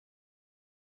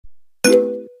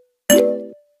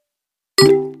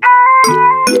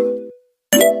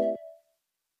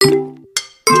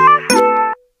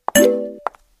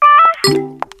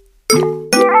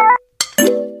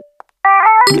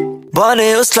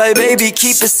Money was like, baby,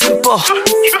 keep it simple.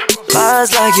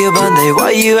 Lies like you Monday,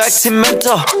 why you acting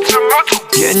mental?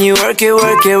 Can you work it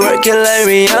like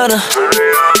Rihanna?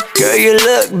 Girl, you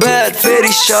look bad,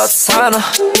 50 shots, China.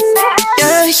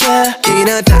 Yeah, yeah.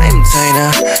 Kina time,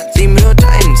 China. Timro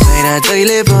time, China.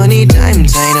 Jaile pani time,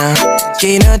 China.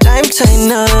 Kina time,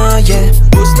 China. Yeah.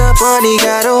 Busna pani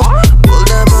garo,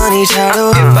 bulna pani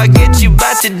chado. If I get you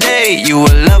by today, you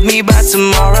will love me by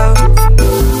tomorrow.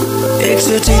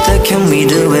 Exotita, can we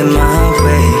do it my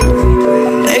way?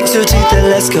 Exotita,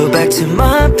 let's go back to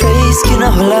my place.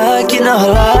 Kina hola,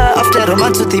 after a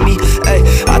month with me. Hey,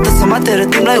 at the Samantha,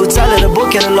 team like Utala,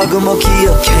 book and a logo moki.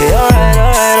 Okay,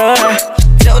 alright.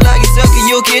 Tell like it's okay,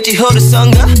 you kitty, hold the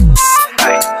sanga.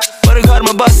 But I got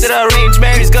my bus that I arrange,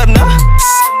 Mary's got enough.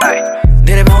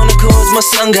 Did it wanna cause my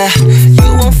sanga?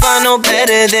 You won't find no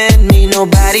better than me,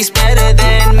 nobody's better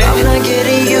than me. I'm not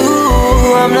getting you.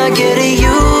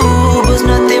 Was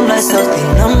nothing like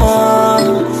something no more.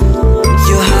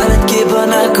 You halat ke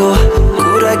banako,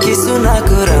 kura ki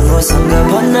sunako, ramo sanga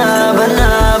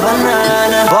banana.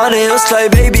 Body was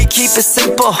like, baby, keep it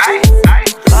simple.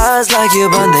 Lies like you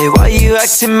Monday, why you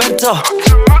acting mental?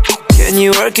 Can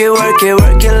you work it like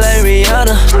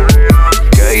Rihanna?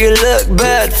 Girl, you look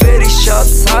bad, 50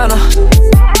 shots, China.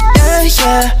 Yeah,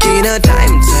 yeah. Kina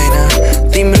time, China.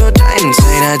 Timro time,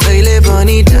 China. Jaile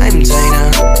pani time,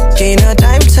 China. Kina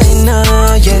time, China.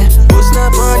 Yeah. Busna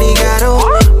pani garo,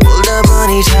 bulna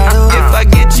pani chado. If I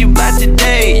get you by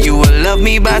today, you will love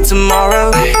me by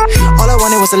tomorrow. All I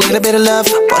wanted was a little bit of love.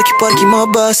 Porky mo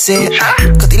base.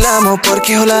 Kati lamo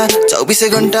porke hola, 24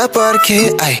 घण्टा पर्खे.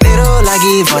 Ay, tero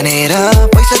lagi vanera,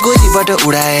 paisa goji bata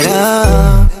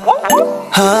udaera.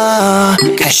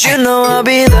 Cause you know I'll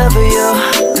be there for you,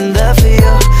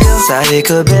 Sahi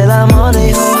ko bela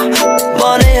money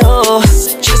ho.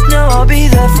 Just know I'll be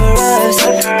there for us.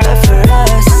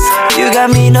 You got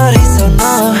me no reason,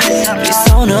 no.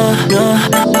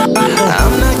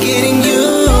 I'm not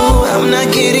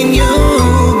getting you.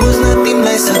 Was nothing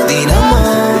like something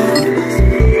more.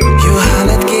 You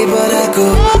halat ke barako,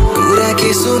 kura ke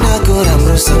sunako,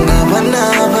 ramro sanga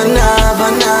banana.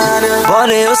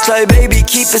 Body was like, baby,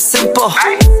 keep it simple.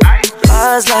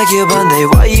 Lies like you Monday,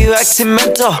 why you acting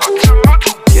mental?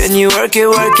 Can you work it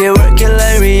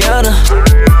like Rihanna?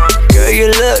 Girl, you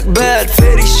look bad,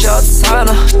 50 shots,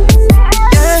 China.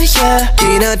 Yeah, yeah.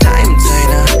 Kina time,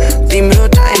 China. Timro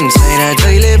time, China.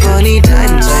 Jaile pani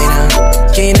time, China.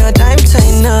 Kina time,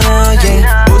 China.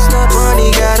 Yeah. Busna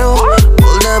pani garo,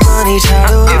 bulna pani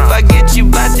chado. If I get you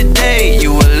by today,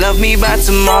 you will love me by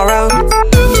tomorrow.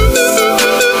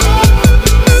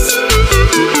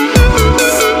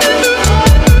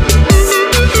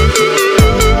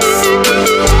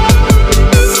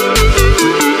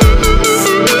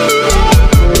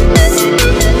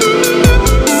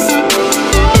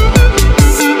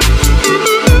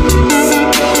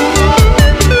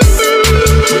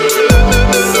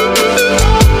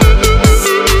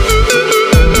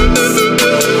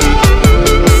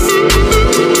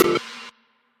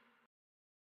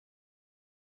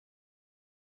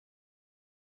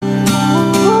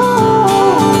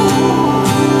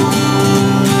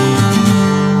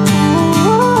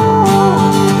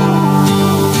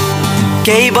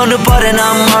 Kehi banu paren,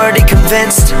 I'm already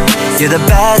convinced. You're the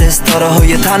baddest, thought ho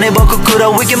ye thane boko kura.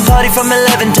 We can party from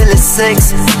 11 till it's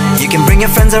 6. You can bring your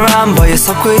friends around, boy, you're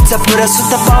so quick to put us with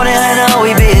the phone. I know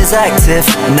we be as active.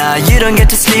 Nah, you don't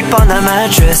get to sleep on that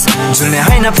mattress. June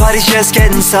haina party's just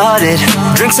getting started.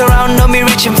 Drinks around, know me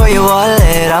reaching for your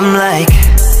wallet. I'm like,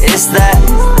 is that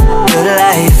good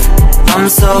life? I'm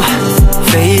so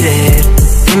faded.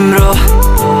 Timro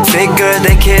figure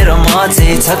dekero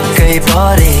maji chakkai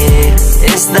pare.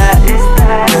 Is that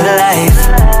good life?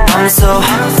 I'm so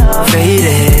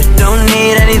faded. Don't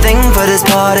need anything for this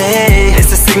party. It's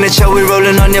the signature, we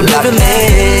rolling on your block.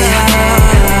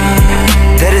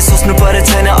 There is sosnu pare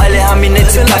chaina aile hami nei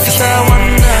cha kafi.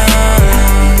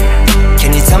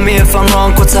 Can you tell me if I'm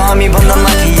wrong? Ko cha hami bhanda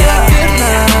mathi ya.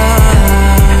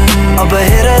 Ab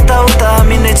hera ta uta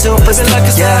hami nei cha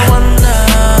upasthit ya.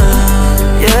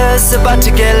 Yeah, it's about to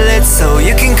get lit, so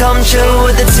you can come chill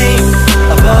with the team.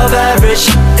 Above average,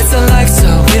 it's a life, so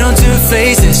we don't do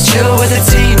phases. Chill with the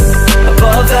team.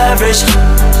 Above average,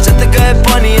 just the guy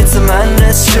bunny, it's a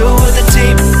madness. Chill with the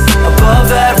team.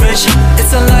 Above average,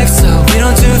 it's a life, so we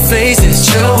don't do phases.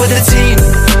 Chill with the team.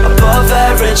 Above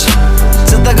average,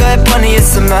 just the guy bunny,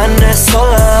 it's a madness.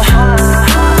 Hola, hola.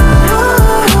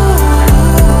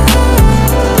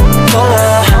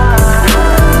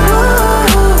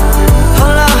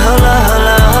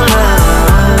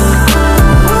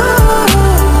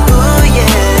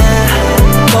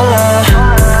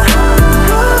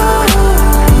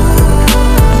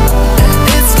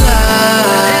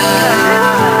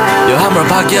 हाम्रो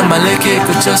भाग्यमा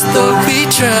लेखेको जस्तो we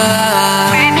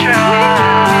try.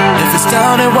 If it's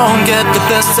down it won't get the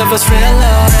best of us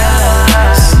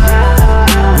realize.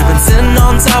 We've been sitting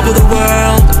on top of the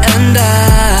world and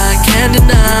I can't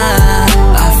deny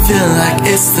I feel like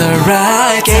it's the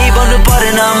right time.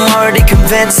 And I'm already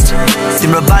convinced.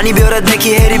 Timro bani beura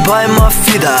dekhi heri bhai ma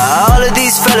fida. All of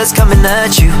these fellas coming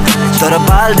at you. Tara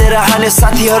bal dera hane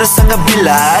sathiharu sanga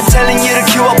bila. Telling you to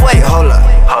queue up, wait, hold up.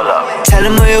 Tell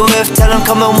them who you with, tell them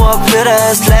come and walk with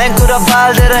us. Lang kura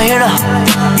bal dera hina.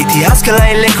 Itihas ka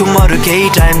lai lekhu maru kehi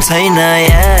time chaina.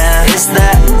 Yeah, it's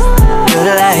that good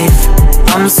life.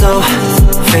 I'm so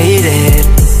faded.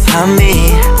 Hami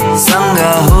sanga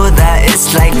huda, it's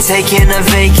like taking a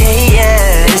vacay.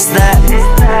 Yeah, it's that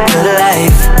good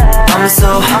life. I'm so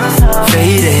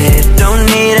faded. Don't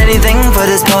need anything for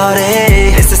this party.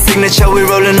 It's the signature, we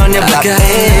rolling on your block. I got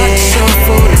a show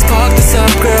for this, park this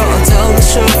up, girl. I'll tell the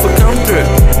chauffeur come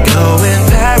through. Going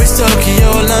Paris, Tokyo,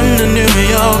 London, New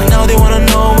York. Now they wanna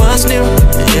know what's new.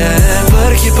 Yeah,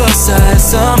 but keep aside,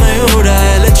 summer huda.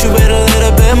 Let you wait a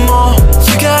little bit more.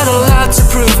 You got a lot to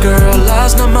prove, girl.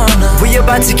 Last no mana. We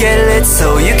about to get lit,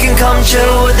 so you can come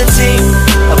chill with the team.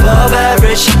 Above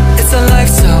average, it's a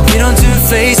lifestyle. We don't do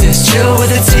phases. Chill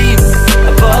with the team.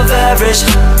 Above average.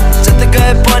 Just the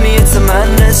guy bunny, it's a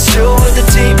madness. Chill with the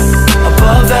team.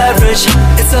 Above average,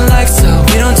 it's a lifestyle.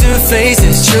 We don't do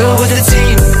phases. Chill with the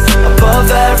team. Above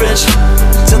average.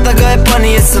 Just the guy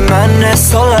bunny, it's a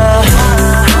madness. Hola.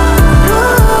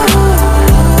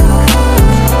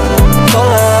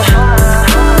 Hola.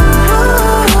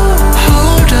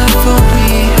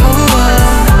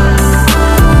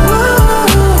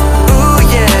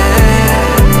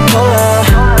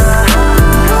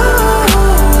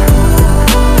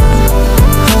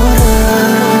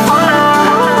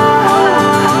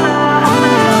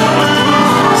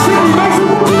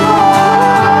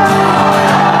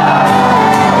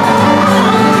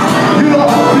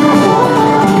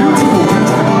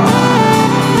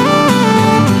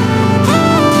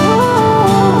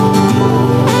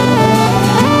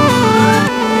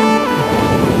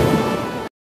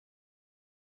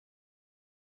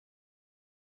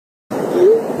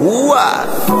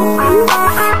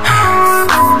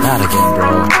 Not again, bro.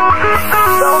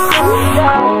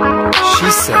 She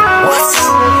said, what?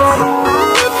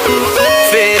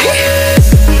 Fitty.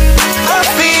 I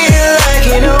feel like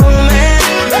an old man.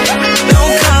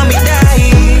 Don't call me Dai.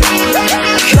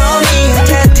 Call me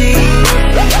Daddy.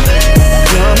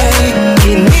 You're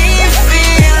making me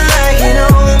feel like an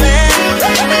old man.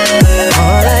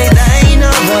 All I Dai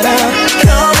Navana.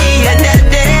 Call me a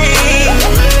Daddy.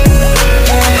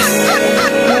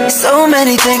 So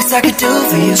many things I could do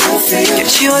for you.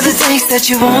 Get you all the things that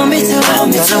you want me to.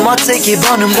 Doesn't want to keep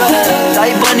on them,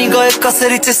 Dai bani gayo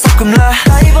kasari chai sakumla.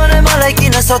 Dai bane malai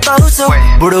kina satauchau.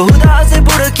 Budo huda azai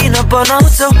budo kina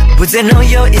banauchau. Bujeno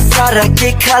yo isara ke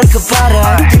khalko para.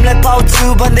 Timlai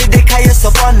pauchu bhandai dekhayo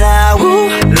sapana.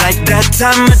 Like that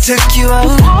time I took you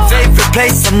out. Favorite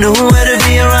place, I knew where to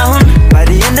be around. By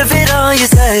the end of it all you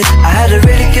said I had a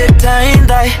really good time.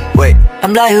 Dai, wait,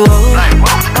 I'm like whoa.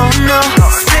 Oh no,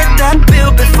 split that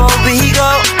bill before we go.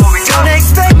 Don't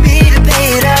expect me to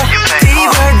pay it out.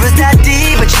 D-word was that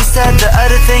D, but you said the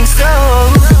other things so.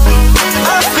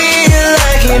 I feel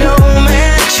like an old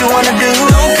man. What you wanna do?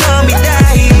 Don't call me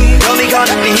Dai. Don't be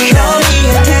calling me. Call me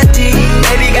a Daddy.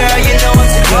 Baby girl, you know what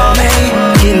to do. You're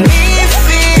making me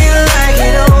feel like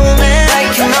an old man.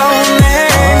 Like an old man.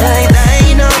 All I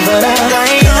Dai Navana.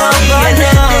 Dai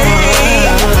Navana.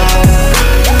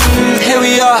 Here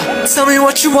we are. Tell me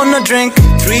what you wanna drink.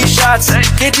 3 shots.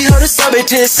 Keti ho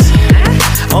sabetis.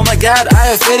 Oh my God,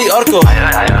 I have Fetty Orko.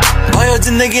 Oyo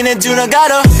zindagi ne juna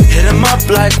gato. Hit him up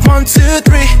like 1, 2,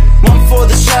 3. 1 for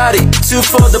the shawty, 2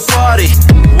 for the party.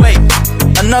 Wait,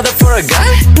 another for a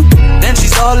guy? Then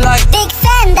she's all like, big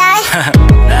fan, Dai.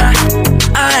 Nah,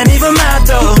 I ain't even mad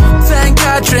though. Thank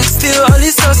God, drink still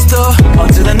only so store. On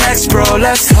to the next bro,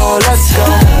 let's go, let's go.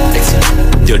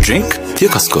 Your drink?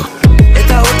 Your Costco.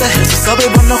 Eta uta hesu sabai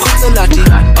banna khojcha lati.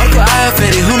 Arko ayo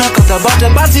feri huna kata bata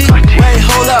bati. Wait,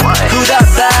 hold up, who that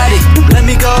baddie? Let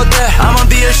me go there, I'ma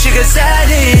be your sugar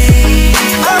daddy.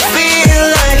 I feel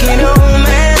like an old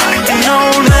man. Like an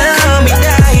old man. Don't call me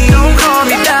Dai. Don't call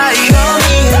me Dai. Call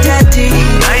me a Daddy.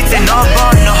 Night and all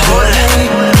born no hold.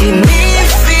 Making me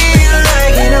feel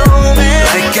like an old man.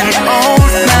 Like an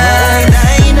old man.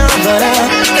 Dai Navana.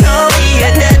 Call me a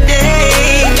Daddy.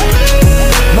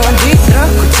 Mandy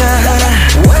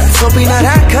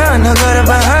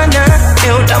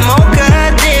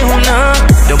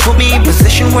Don't put me in a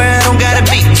position where I don't gotta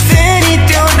be.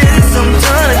 Anything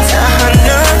sometimes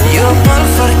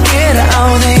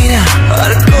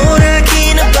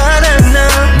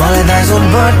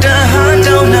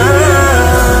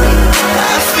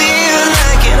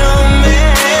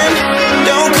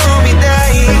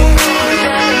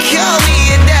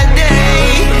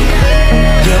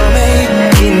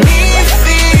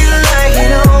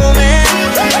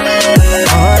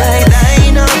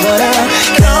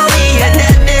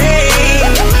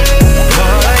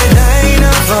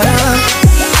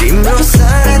तिम्रो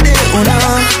सारा देउन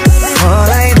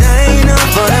मलाई Dai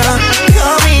Navana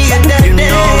call me a daddy you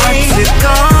know what to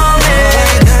call me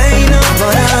Dai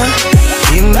Navana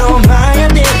तिम्रो माया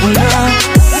देउन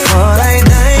मलाई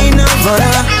Dai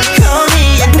Navana call me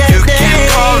a daddy you can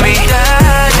call me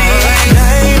daddy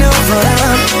Dai Navana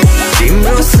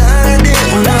तिम्रो सारा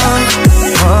देउन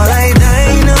मलाई Dai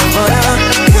Navana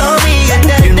call me a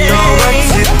daddy you know what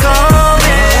to call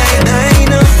me Dai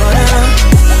Navana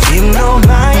तिम्रो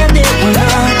माया देउन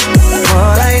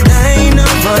मलाई Dai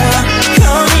Navana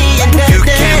call me a daddy you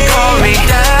can call me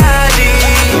daddy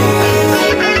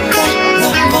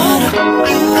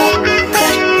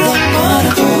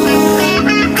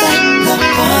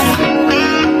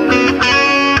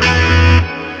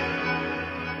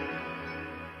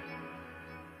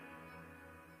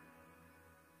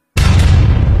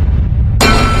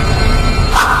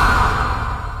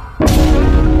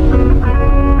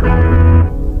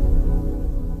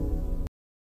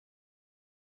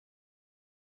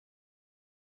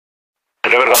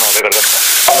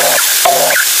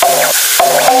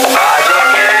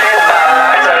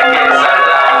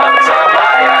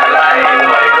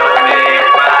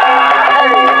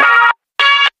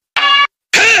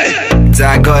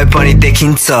जहाँ गए पनि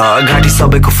देखिन्छ घाँटी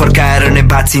सबैको फर्काएर नै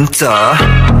भाँचिन्छ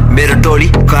मेरो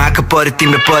टोलीको आँखा परि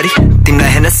तिम्रो परि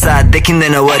तिमीलाई हेर्न साथ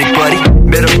देखिँदैन वरिपरि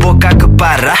मेरो बोकाको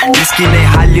पारा निस्किनै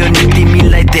हाल्यो नि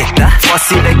तिमीलाई देख्दा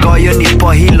फसिँदै गयो नि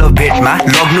पहिलो भेटमा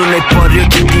लग्नु नै पर्यो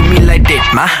कि तिमीलाई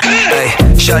डेटमा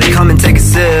Shawty come and take a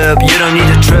sip you don't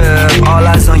need a trip all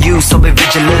eyes on you so be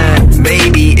vigilant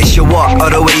baby it's your walk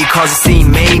or the way you cause a scene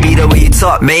maybe the way you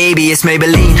talk maybe it's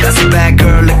Maybelline that's a bad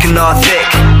girl looking all thick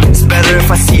it's better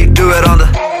if I see you do it on the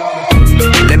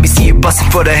let me see you bust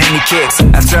it for the handy kicks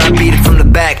after I beat it from the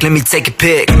back let me take a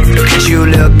pic look at you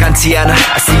little Kanchi II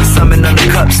I see you summon on the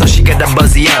cup so she got that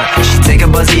buzzy on her she take a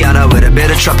buzzy on her with a bit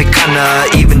of Tropicana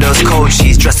even though it's cold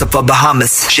she's dressed up for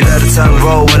Bahamas she let her tongue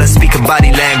roll when I speak her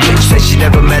body language said she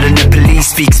never met a Nepalese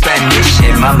speak Spanish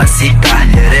hey mamacita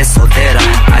eres soltera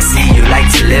I see you like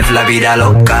to live la vida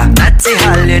loca nachi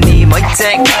halyo ni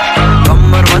Maichang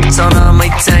kamar bachana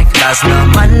Maichang lasna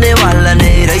manne wala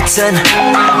nai raichan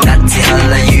nachi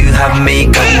hala you have me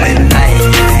going ay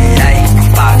ay ay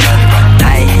pagal ban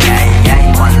ay ay ay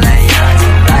wala yaad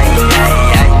ay ay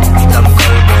ay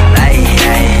tamkal ban ay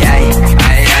ay ay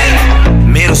ay ay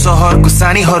mero saharko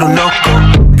saniharu loko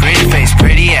pretty face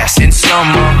pretty ass in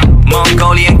slow-mo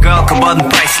Mongolian girl ko badan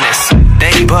priceless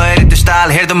they put it the style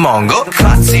here the Mongol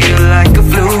caught to you like a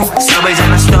flu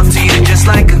sabaijana stuck to you just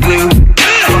like a glue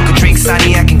fuck a drink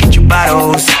Sonny I can get you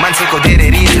bottles manseko dere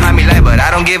reach हामीलाई but I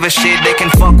don't give a shit they can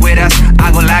fuck with us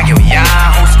आगो लाग्यो यहाँ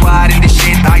whole squad in this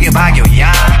shit भाग्यो भाग्यो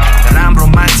यहाँ राम्रो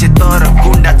मान्छे तर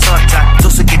गुण्डा चर्चा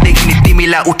जोसुकै देखिने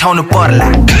तिमीलाई उठाउनु पर्ला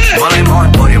मलाई मन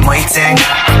पर्यो Maichang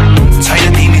छैन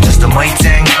तिमी जस्तो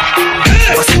Maichang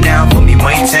bust it down for me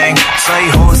Maichang सही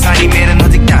हो सानी मेरो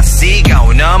नजिक Tashi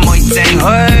gown Maichang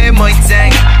hey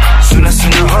Maichang सुन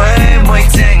सुन hey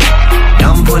Maichang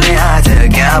नम्फुले आज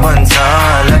क्या भन्छ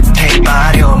लट्ठै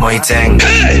पार्यो Maichang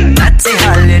नाची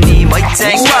हाल्यो नि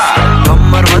Maichang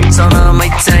कम्मर बचाउन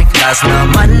Maichang नाच्न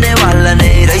मान्ने वाला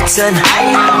नै रहेछन्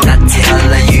नाची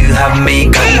हाल्दा you have me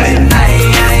going ay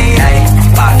ay ay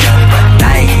पागल बन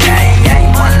ay ay ay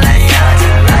मलाई आज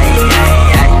ay ay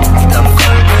ay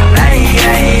तम्कल बन ay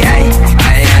ay ay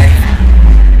ay ay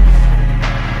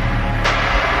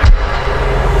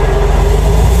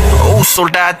ओ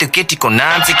सोल्टा त्यो केटीको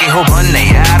नाम चाहिँ के हो भन्ने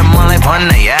यार मलाई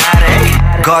भन्न यार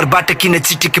घरबाट किन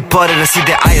चिटिके परेर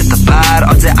सिधै आयो त बार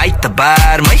अझै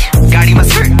आइतबारमै गाडीमा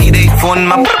सिट दिँदै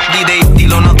फोनमा दिँदै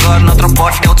दिलो नगर नत्र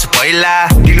पट्याउँछु पहिला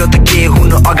दिलो त के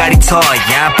हुनु अगाडि छ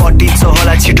यहाँ पटिन्छ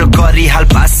होला छिटो गरी हाल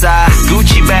पासा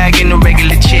Gucci bag in a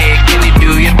regular chick can you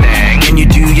do your thing can you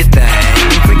do your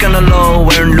thing freak on the low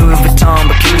wearing Louis Vuitton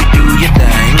but can you do your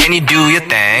thing can you do your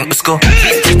thing उसको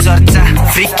चर्चा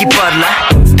फ्रिकी पर्ला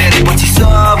तेरे पछि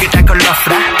सब केटाको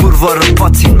लफरा पूर्व र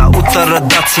पश्चिममा उत्तर र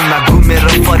दक्षिणमा घुमेर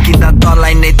फर्किँदा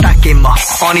तँलाई नै ताके म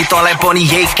अनि तँलाई पनि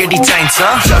यही केटी चाहिन्छ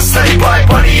जसरी भए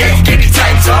पनि यही केटी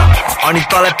चाहिन्छ अनि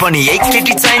तँलाई पनि यही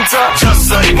केटी चाहिन्छ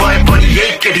जसरी भए पनि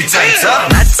यही केटी चाहिन्छ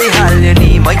नाची हाल्यो नि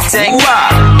Maichang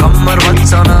कम्मर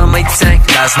बचाउन Maichang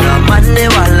नाच्न मान्ने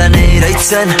वाला नै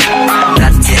रहेछन्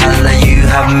नाची हाल्दा you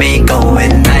have me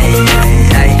going ay ay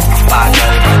ay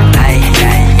पागल बन ay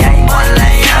ay ay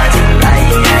मलाई आज ay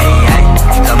ay ay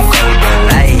तम्कल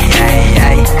बन ay ay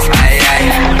ay ay ay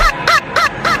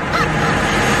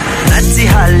नाची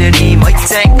हाल्यो नि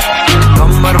Maichang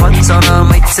कम्मर बचाउन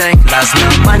Maichang नाच्न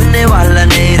मान्ने वाला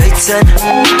नै रहेछन्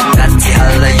नाची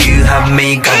हाल्दा you have me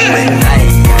going ay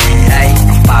ay ay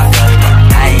पागल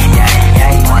बन ay ay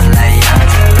ay मलाई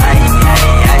आज ay ay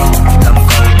ay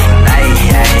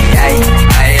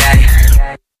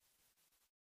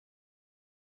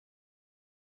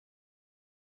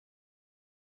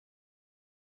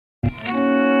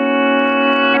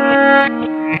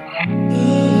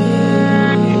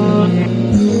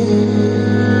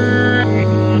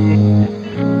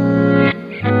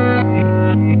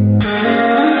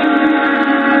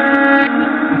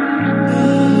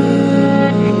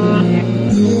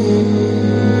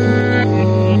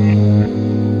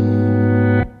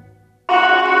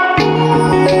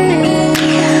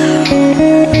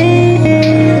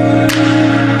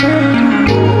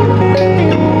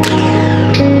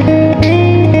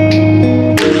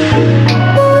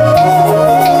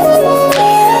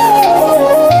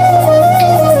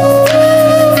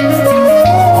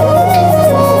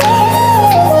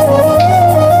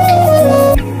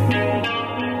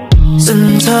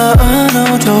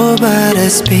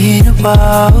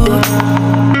wow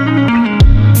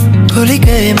भूली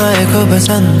गए मायाको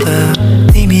बसन्त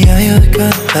तिमी आयो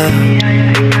कता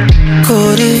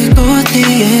कोरेको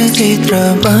थिए चित्र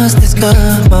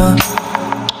मस्तिष्कमा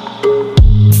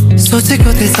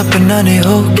सोचेको थिए सपना नै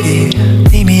हो कि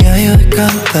तिमी आयो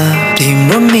कता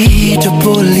तिम्रो मिठो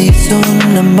बोली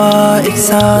सुन्नमा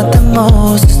एकसाथ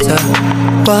महसुस छ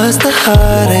वास्ता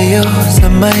हरायो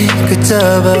समयको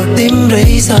जब तिम्रै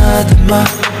साथमा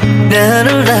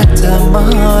न्यानो लाग्छ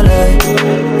मलाई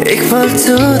एकपल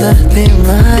छुँदा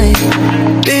तिमीलाई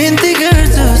बिन्ती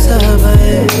गर्छु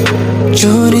सबै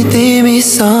जुनी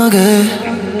तिमीसँग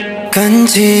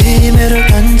कान्छी मेरो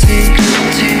कान्छी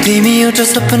तिमी एउटा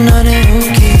सपना नै हो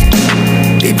कि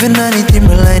विपना नि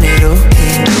तिमीलाई नै रोकी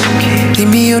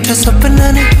तिमी एउटा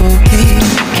सपना नै हो कि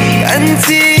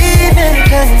कान्छी मेरो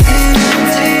कान्छी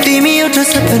तिमी एउटा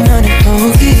सपना नै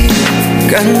हो कि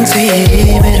कान्छी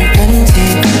मेरो कान्छी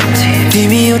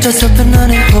तिमी एउटा सपना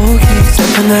नै हो कि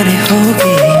सपना नै हो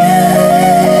कि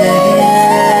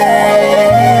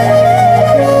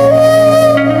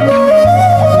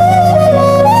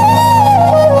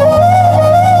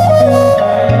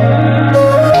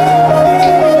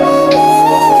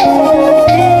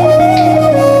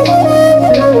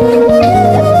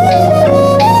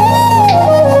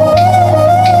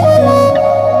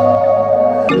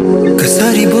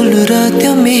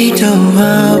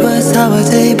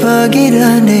आवाजै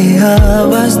भागिरहने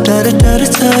आवाज डर डर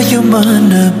छ यो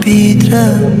मनभित्र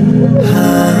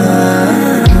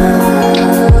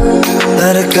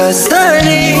तर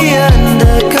कसरी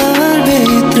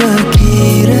अन्धकारभित्र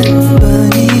किरण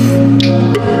बनी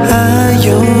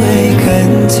आयो है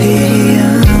कान्छी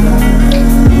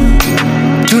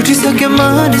टुटिसक्यो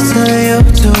मानिस यो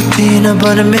छुटिन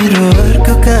बन मेरो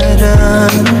अर्को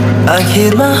कारण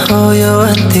आखिरमा हो यो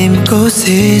अन्तिम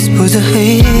कोसिस बुझ है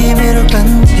मेरो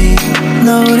कान्छी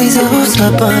नउडिजाऊ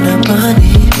सपना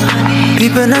पनि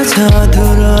विपना छ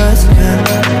अधुरो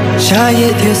आजकल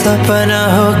सायद यो सपना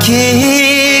हो कि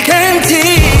कान्छी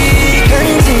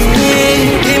कान्छी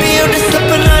तिमी एउटा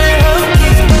सपना नै हो कि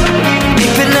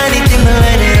विपना नि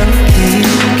तिमीलाई नै हो कि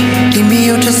तिमी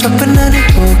एउटा सपना नै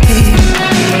हो कि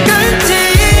कान्छी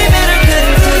मेरो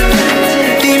कान्छी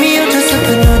तिमी एउटा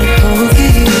सपना नै हो कि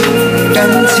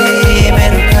कान्छी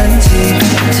मेरो कान्छी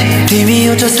तिमी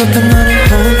एउटा सपना नै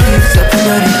हो कि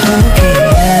सपना नै हो कि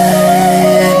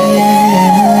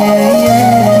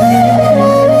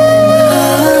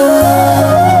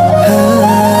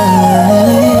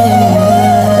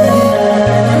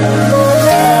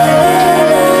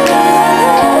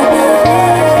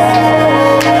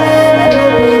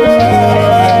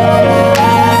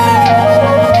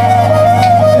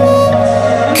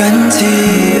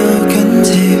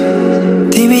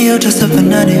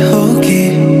सपना नै हो कि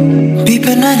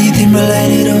विपना नि तिमीलाई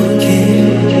नै रोके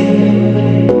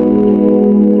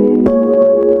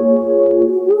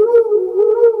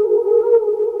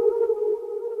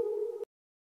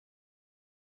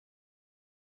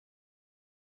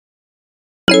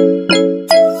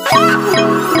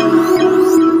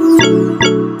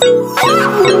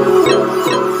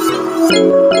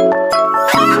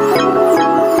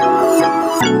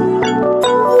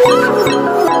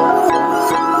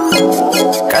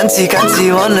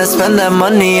Kanchi, wanna spend that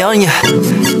money on ya.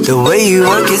 The way you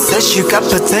work it says you got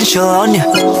potential on ya.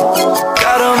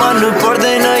 Got 'em on the board,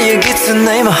 they know you get to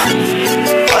name her.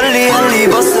 Only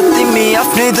boss a me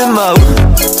off need the mo.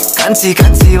 Kanchi,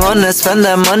 wanna spend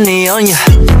that money on ya.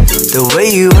 The way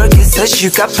you work it says you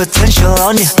got potential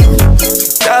on ya.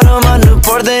 Got 'em on the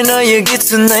board, they know you get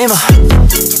to name her.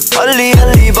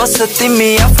 Only boss a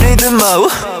me off need the mo.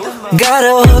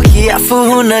 गाह्रो हो कि आफू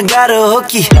हुन गाह्रो हो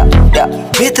कि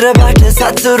भित्रबाट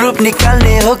साँचो रूप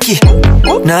निकाल्ने हो कि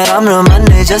नराम्रो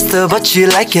मान्ने जस्तो but you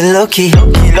like it low-key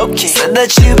Said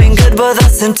that you been good but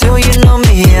that's until you know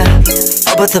me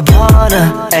अब त भन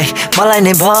मलाई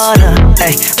नै भन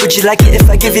Would you like it if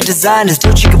I give you designers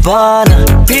Dolce Gabbana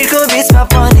भिडको बिचमा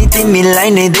पनि तिमीलाई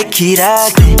नै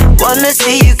देखिराख्ने Wanna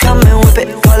see you come and whip it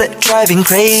call it driving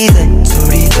crazy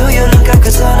छोडिदेऊ यो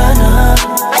लुकाको चलन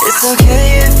It's okay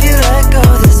if you let go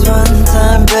this one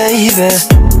time, baby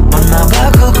मनमा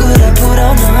भएको कुरा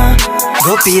पुराउन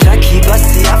गोपी राखी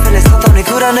बसी आफैलाई सताउने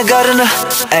कुरा नगर्न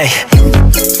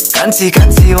Kanchi,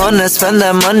 wanna spend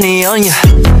that money on ya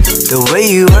The way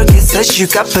you work it says you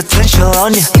got potential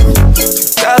on ya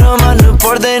Got 'em on the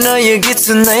board, they know you get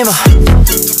to name her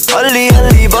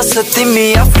Only boss a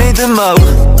तिमी आफ्नै दुमा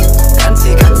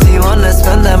Kanchi, wanna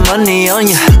spend that money on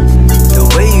ya The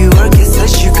way you work it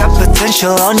says you got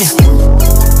potential on ya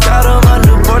Got 'em on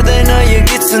the board, they know you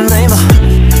get to name her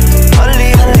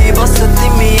Only boss a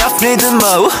तिमी आफ्नै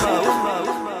दुमा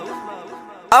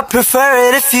I prefer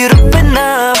it if you'd open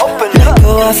up. Let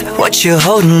go of what you're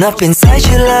holding up inside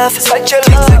your love.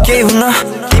 Take una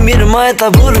이미를 뭐했다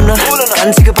부르나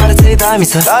간지가 바라제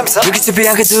담이서 여기서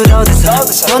비약해 두라우대서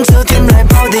먼저 뒷날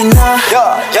어디나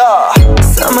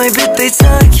Somewhere bitty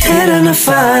talk Nai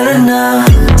Navana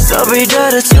Sorry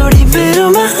daughter छोड़ी मेरो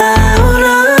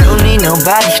महाउना Don't need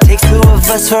nobody Take two of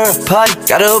us for a party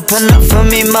Gotta open up for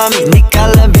me mommy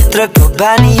निकाला भित्रको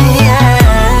बानी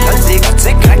कति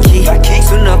काकी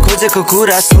सुन्न खोजेको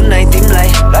कुरा सुनाइ तिमलाई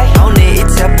आउने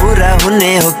इच्छा पुरा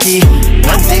हुने हो कि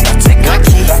कति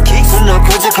काकी सुन्न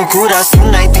खोजेको कुरा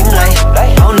सुनाइ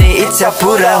तिमलाई आउने इच्छा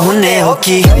पुरा हुने हो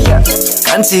कि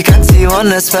Kanchi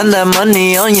wanna spend that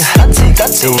money on you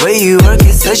The way you work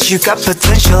it says you got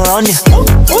potential on you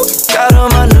गाह्रो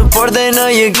मान्नु पर्दैन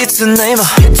यो गीत सुन्दैमा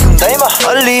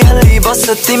अलि बस्छ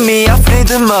तिमी आफ्नै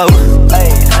धुनमा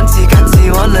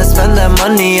Kanchi wanna spend that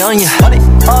money on you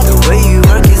The way you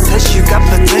work it says you got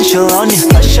potential on you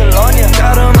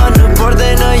गाह्रो मान्नु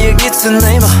पर्दैन यो गीत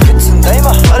सुन्दैमा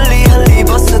अलि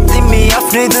बस्छ तिमी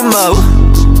आफ्नै धुनमा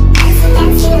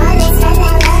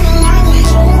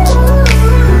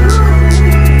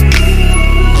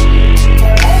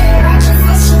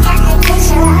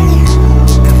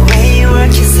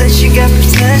She got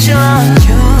potential on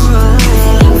you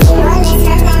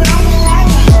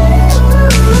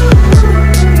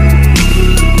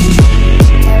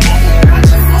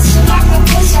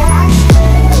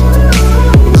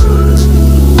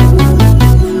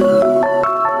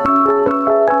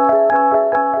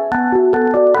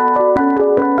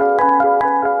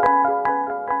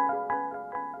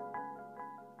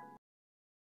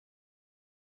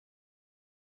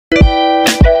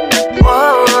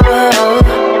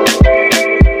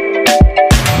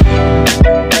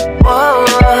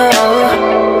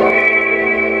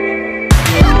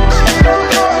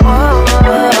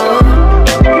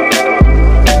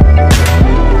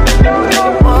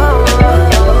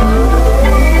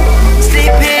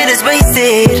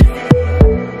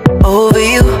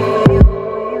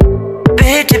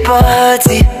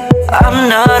I'm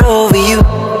not over you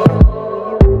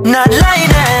Not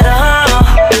lying at all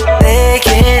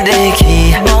देखी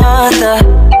माता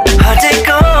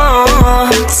हटेको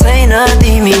छैन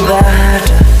तिमी बाट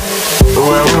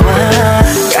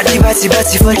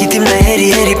बाची फर्की तिमीलाई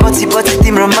हेरी पछि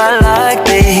तिम्रो मान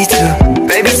लाग्दैछु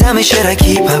Baby tell me should I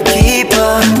keep up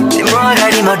तिम्रो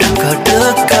अगाडिमा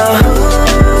ढुक्क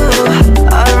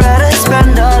I'd rather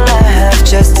spend all I have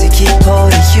just to keep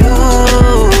holding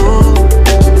you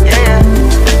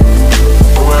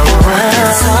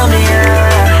Insomnia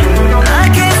I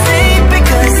can't sleep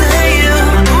because of you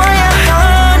My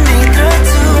heart needs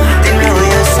to तिम्रो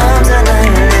यो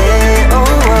सम्झनाले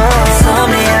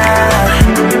Insomnia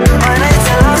My nights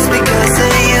are lost because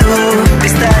of you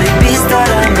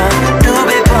बिस्तारैमा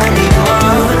डुबे पनि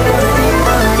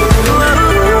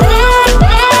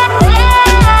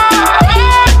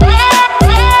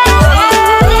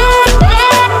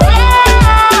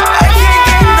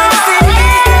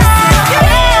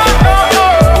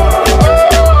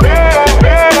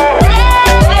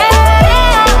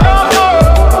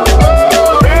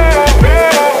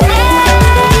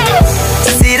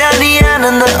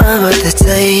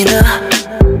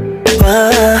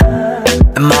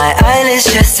My eyelids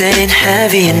just ain't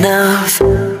heavy enough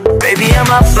Baby, I'm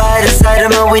up by the side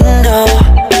of my window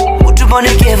Mutu bane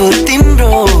ke vo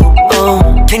timro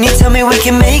Can you tell me we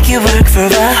can make it work for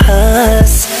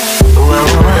us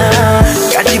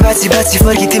Bachi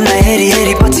फर्की तिमीलाई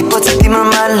हेरी पछि तिम्रो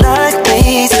मान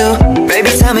लाग्दैछु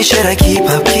Baby, tell me should I keep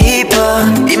up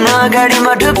तिम्रो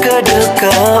अगाडिमा ढुक्क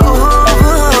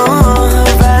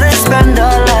Better spend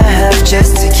all I have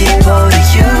just to keep holding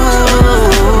you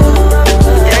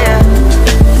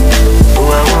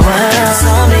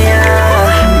Insomnia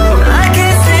I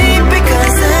can't sleep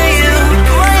because of you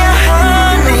My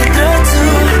heart needs to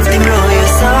तिम्रो यो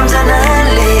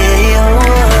सम्झनाले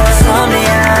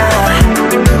Insomnia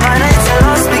My nights are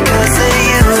lost because of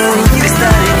you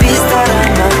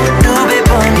बिस्तारैमा डुबे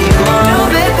पनि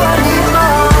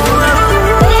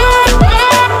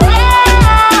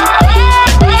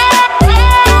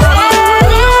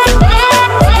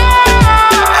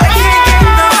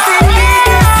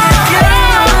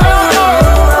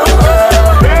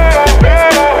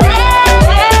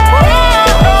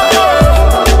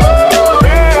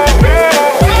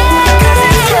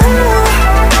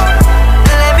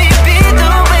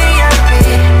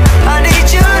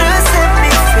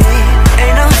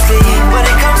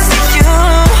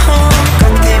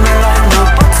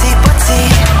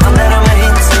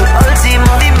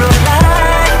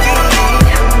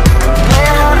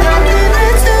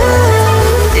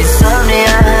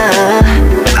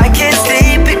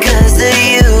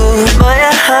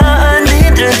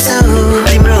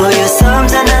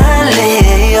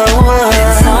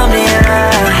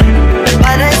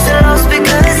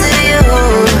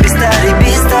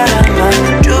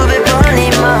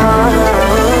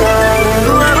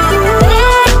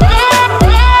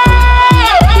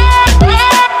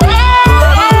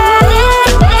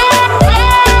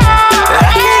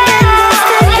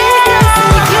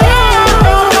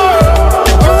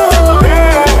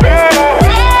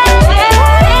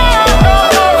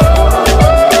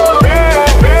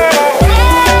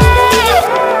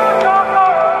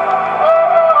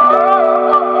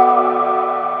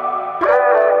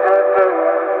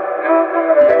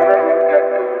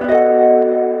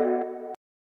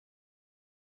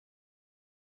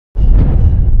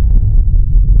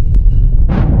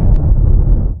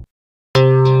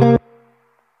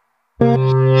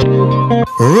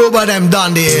of them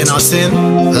done the innocent.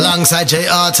 Alongside J.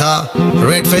 Arthur,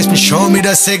 red face me show me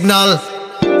the signal.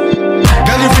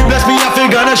 Girl, if you bless me, I feel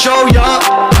gonna show ya.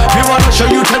 We wanna show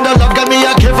you tender love, got me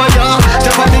a care for ya.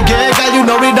 Step on the gate, girl, you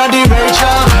know we done the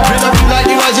racial. We love you like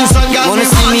the rising sun, got wanna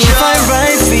see me if I'm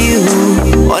right for you.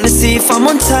 Wanna see if I'm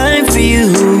on time for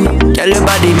you. Girl, your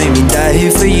body make me die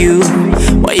for you.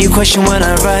 Why you question when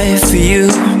I write for you?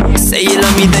 Say you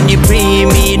love me, then you pre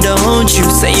me, don't you?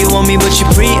 Say you want me, but you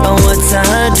pre on what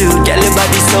I do. Girl, your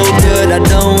body so good, I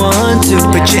don't want to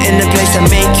put you in a place that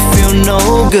make you feel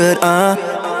no good,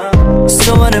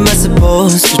 So what am I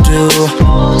supposed to do?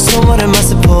 So what am I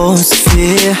supposed to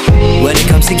feel? When it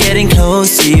comes to getting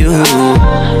close to you,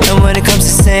 and when it comes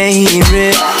to staying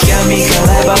real, got me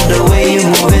collide about the way you're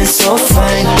moving so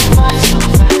fine.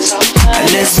 And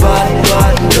it's but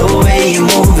the way you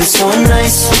move is so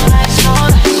nice.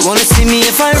 Wanna see me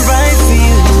if I'm right for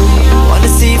you. Wanna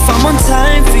see if I'm on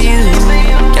time for you.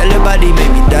 Girl, your body make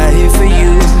me die for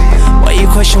you. Why you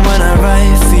question when I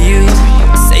write for you?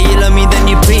 Say you love me, then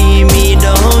you pre me,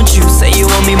 don't you? Say you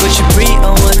want me, but you pre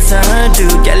on what I do.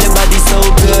 Girl, your body so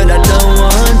good, I don't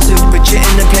want to put you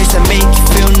in a place that make you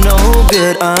feel no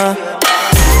good, Oh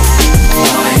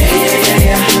yeah, yeah, yeah,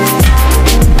 yeah.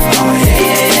 Oh yeah,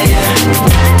 yeah, yeah, yeah.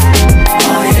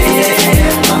 Oh yeah, yeah, yeah,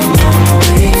 yeah. I'm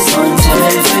always on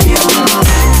time for you.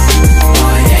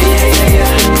 Oh yeah, yeah, yeah, yeah.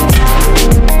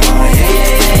 Oh yeah,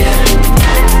 yeah, yeah, yeah.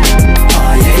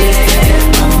 Oh yeah, yeah, yeah,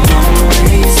 yeah. I'm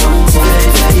always on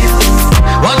time for you.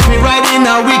 Watch me riding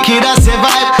a wicked as a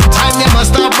vibe. Time never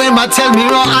stop when my tell me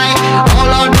right. All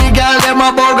of the girl, them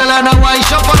a bogle and a wine.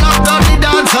 Shuffle up down the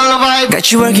dance all vibe.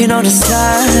 Got you working on the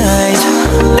side.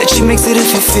 Let you mix it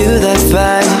if you feel that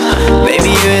vibe.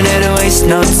 Baby, you ain't here to waste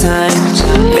no time.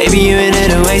 Baby, you ain't here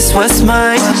to waste what's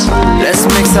mine. Let's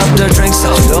mix up the drinks,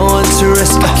 so don't want to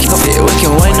risk it. We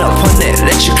can wind up on it,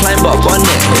 let you climb up on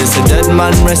it. It's a dead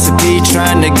man recipe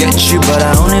trying to get you, but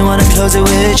I only wanna close it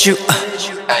with you.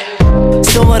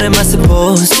 So what am I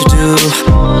supposed to do?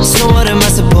 So what am I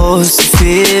supposed to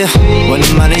feel? When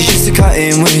the man is used to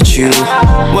cutting with you,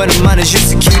 when the man is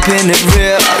used to keeping it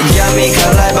real. Got me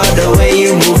caught like about the way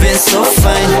you moving so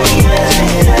fine.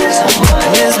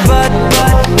 Yes, but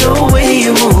the way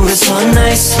you move is so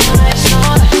nice.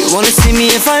 You wanna see me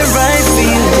if I'm right for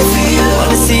you.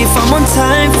 Wanna see if I'm on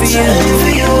time for you.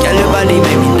 Girl, your body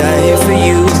make me die for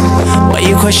you. Why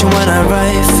you question when I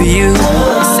write for you?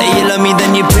 Say you love me,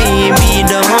 then you pre me,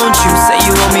 don't you? Say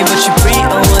you want me, but you pre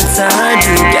on what I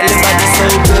do. Girl, your body so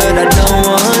good, I don't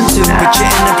want to put you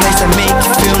in a place that make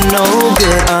you feel no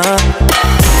good,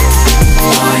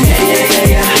 Oh yeah, yeah,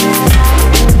 yeah, yeah.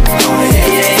 Oh yeah,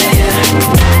 yeah, yeah, yeah.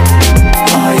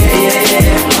 Oh yeah, yeah, yeah,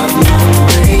 yeah. I'm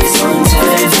always on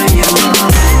time for you.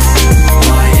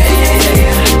 Oh yeah, yeah, yeah,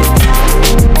 yeah.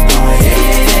 Oh yeah,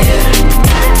 yeah, yeah, yeah.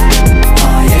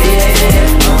 Oh yeah, yeah, yeah,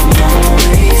 yeah. I'm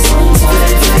always on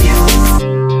time for you.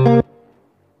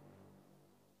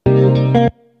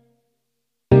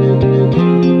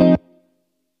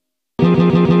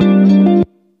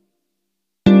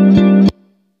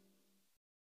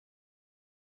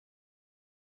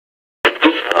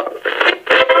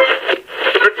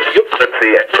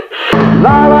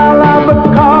 La la la,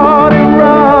 Bacardi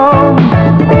rum,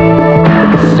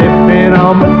 sipping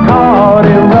on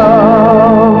Bacardi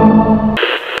rum.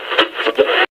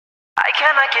 I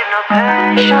cannot give no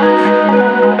patience.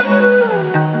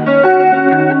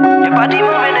 Your body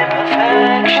moving in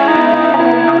perfection.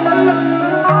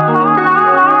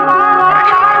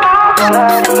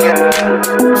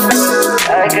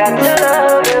 I got to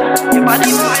love you. Your body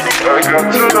moving in perfection. I got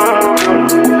to love you.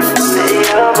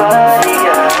 Your body,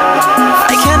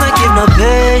 I cannot give no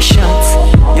patience.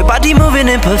 Your body moving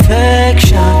in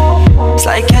perfection. It's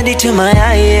like candy to my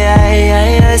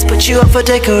eyes. Put you up for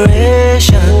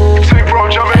decoration.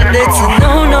 And it's a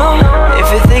no-no.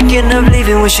 If you're thinking of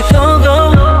leaving, we should go.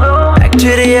 Back to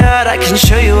the yard, I can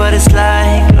show you what it's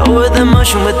like. Lower the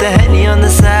motion with the Henny on the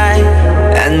side.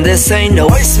 And this ain't no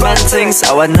wasteman thing,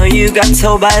 so I know you got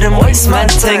told by them wasteman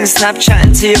things.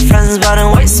 Snapchatting to your friends about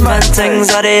them wasteman things.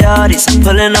 Are they artists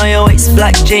pulling on your waist,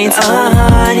 black jeans?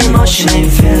 The emotion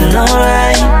ain't feeling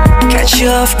alright. Catch you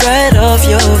off right off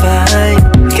your vibe.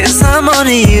 Cause I'm on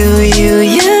to you.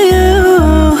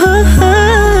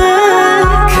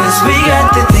 Cause we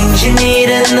got the things you need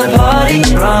in the party.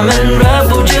 Rum and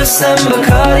Rebel Juice and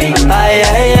Bacardi. Aye.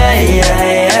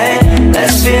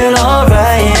 Let's feel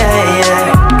alright.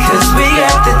 Cause we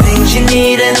got the things you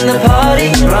need in the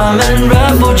party. Rum and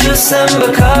Rebel Juice and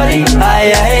Bacardi.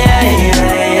 Aye.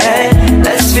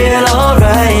 Let's feel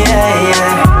alright.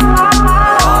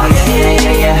 Oh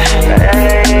yeah.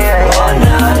 Oh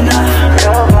nah.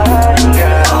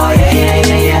 Oh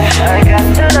yeah.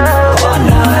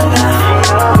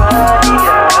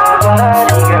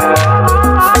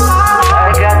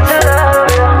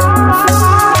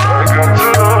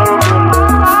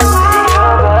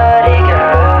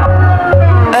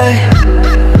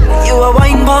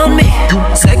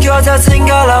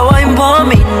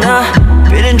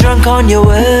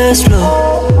 west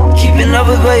flow, keeping up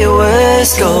with where your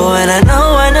west go. And I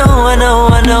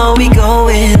know we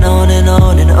going on and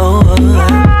on and over.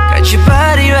 Got your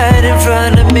body right in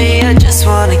front of me, I just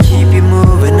wanna keep you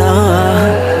moving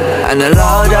on. And I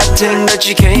love that thing that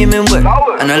you came in with,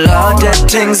 and I love that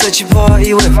things that you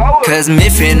party with. Cause me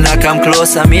feel like I'm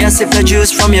close, and me I sip the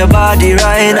juice from your body,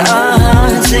 right?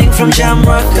 Sing from Jam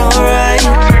Rock, alright.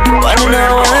 Wanna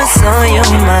know what's on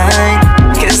your mind,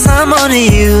 cause I'm on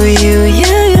you.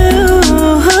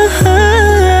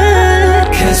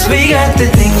 Cause we got the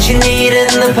things you need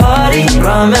in the party,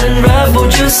 rum and Rebel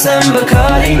juice and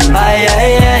Bacardi.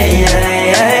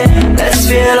 Aye, let's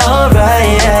feel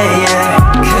alright,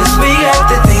 cause we got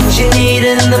the things you need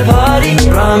in the party,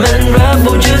 rum and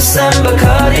Rebel juice and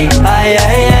Bacardi. Aye,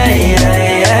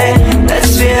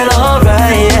 let's feel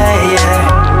alright,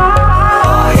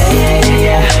 oh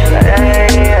yeah.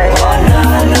 Oh na,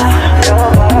 your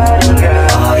body, girl.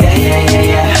 Oh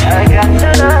yeah. I got to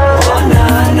know. Oh na,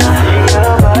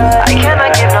 I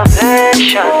cannot give no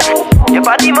fiction. Your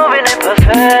body moving in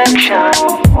perfection.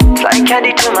 It's like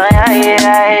candy to my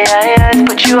eyes.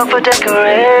 Put you up for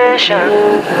decoration.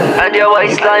 And your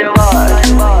waistline bud,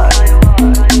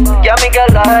 yeah, me got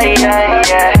lie,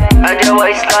 yeah. And your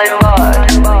waistline bud.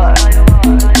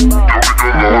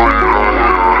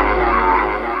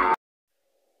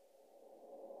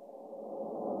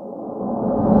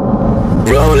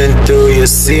 Rolling through your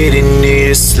city, need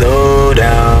to slow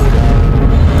down.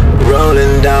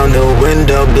 Rolling down the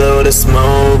window, blow the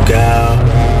smoke out.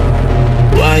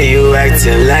 Why you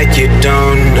acting like you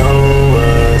don't know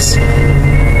us?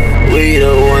 We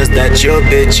the ones that your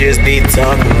bitches be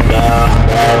talking about.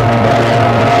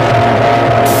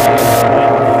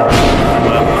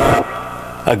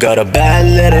 I got a bad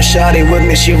little shawty with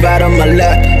me, she right on my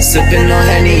lap, sipping on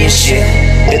Henny and shit.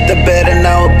 Hit the bed and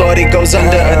now her body goes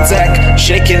under attack,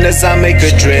 shaking as I make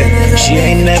her drip. She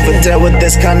ain't never dealt with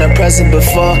this kind of present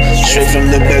before. Straight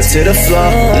from the bed to the floor,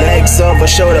 legs over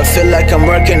shoulder, feel like I'm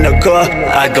working the core.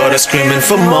 I got her screaming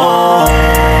for more.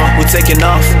 We're taking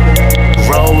off.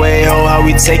 Runway ho, how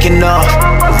we taking off?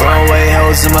 Runway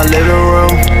hoes in my living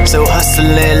room, still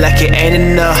hustling like it ain't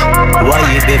enough. Why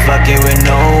you been fucking with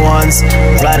no ones?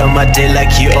 Right on my dick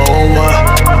like you own one.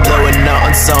 Blowing out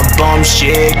on some bomb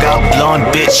shit. Got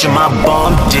blonde bitch in my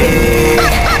bomb dick.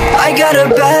 I got a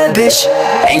bad bitch,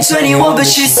 ain't 21 but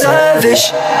she's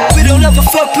savage. We don't ever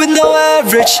fuck with no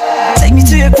average. Take me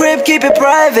to your crib, keep it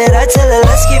private. I tell her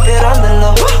let's keep it on the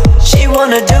low. She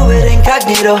wanna do it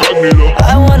incognito,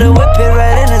 I wanna whip it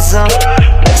right in the zone.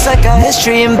 Looks like our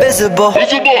history invisible. I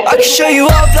can show you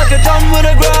off like a done with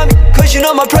a Grammy, cause you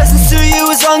know my presence to you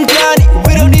is uncanny.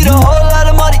 We don't need a whole lot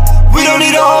of money, we don't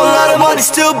need a whole lot of money.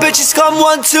 Still bitches come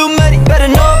one too many. Better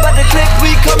know about the click,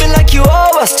 we coming like you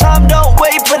owe us. Time don't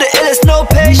wait for the illest, no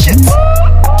patience.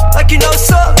 Like you know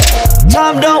so.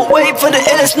 Time don't wait for the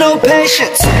illest, no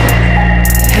patience.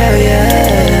 Hell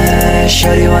yeah,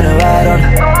 shorty wanna ride on.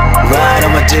 Ride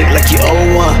on my dick like you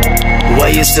own one. Why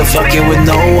you still fucking with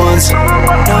no ones?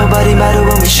 Nobody matter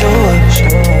when we show up.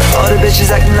 All the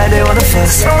bitches acting like they wanna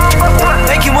fuss.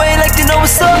 Making way like they know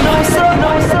what's up.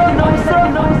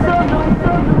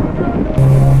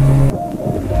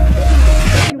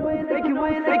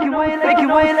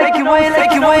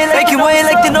 Making way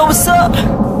like they know what's up.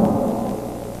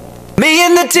 Me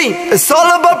and the team, it's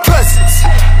all about presence.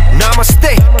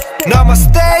 Namaste,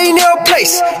 namaste in your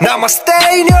place. Namaste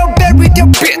in your bed with your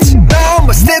bitch.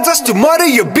 Namaste just to murder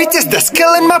your bitches that's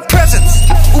killing my presence.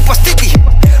 Upastiti,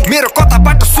 मेरो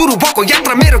कताबाट सुरु भएको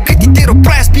यात्रा मेरो कृति तेरो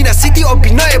प्रयास बिना city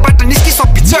अभिनयबाट निस्किसो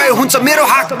पिछाए हुन्छ मेरो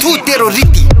हात थु तेरो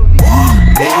रीति.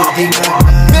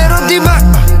 मेरो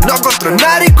दिमागमा नगत्र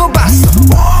नारीको बास.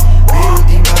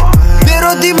 मेरो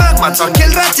दिमागमा छ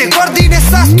खेल राज्य गर्दिने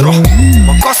शास्त्र. म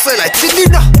कसैलाई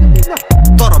चिन्दिन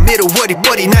तर मेरो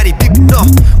वरिपरि नारी विभिन्न.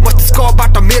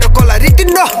 मस्तिष्कबाट मेरो कला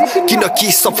रिटिन्न किनकि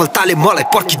सफलताले मलाई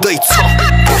पर्खिँदैछ.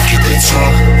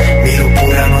 मेरो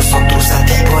पुरानो शत्रु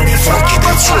साथी पनि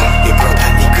फर्किँदैछ. यो प्रथा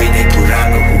निकै नै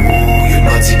पुरानो हो, यो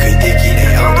नजिकैदेखि नै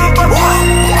आउँदै थियो.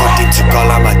 कटिन्छ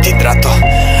कलामा दिन रात,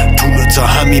 ठुलो छ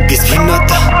हामी बीच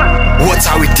भिन्नता. Watch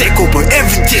how we take over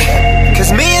everything.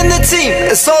 Cause me and the team,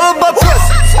 it's all about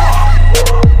presence.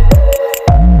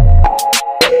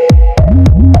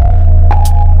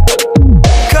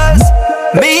 Cause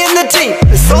me and the team,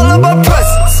 it's all about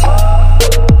presence.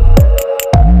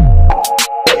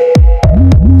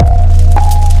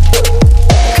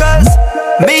 Cause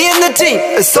me and the team,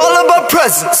 it's all about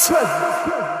presence.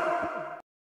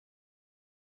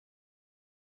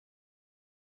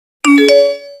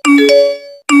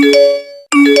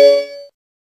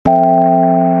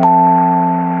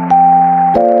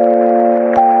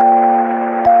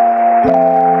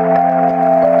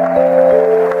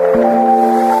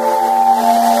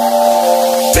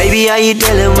 Baby, how you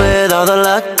dealing with all the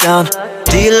lockdown?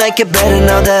 Do you like it better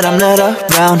now that I'm not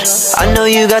around? I know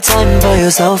you got time for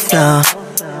yourself now.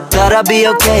 Thought I'd be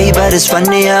okay, but it's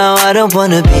funny how I don't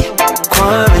wanna be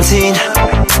quarantined.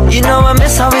 You know I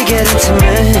miss how we get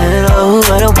intimate. Oh,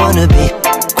 I don't wanna be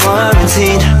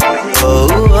quarantined. Oh,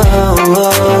 oh,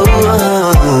 oh,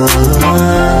 oh.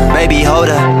 Baby, hold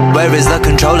up, where is the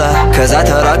controller? Cause I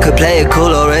thought I could play it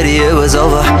cool, already it was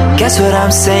over. Guess what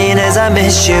I'm saying is I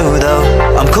miss you though.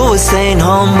 I'm cool with staying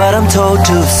home, but I'm told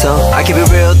to, so I keep it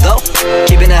real though.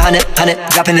 Keeping it 100,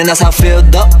 dropping it, that's how I feel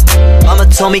though. Mama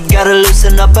told me gotta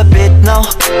loosen up a bit now,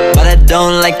 but I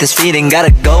don't like this feeling,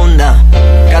 gotta go now.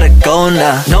 Gotta go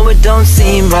now. No, it don't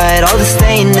seem right. All the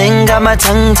staining got my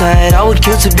tongue tied. I would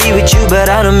kill to be with you, but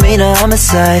I don't mean a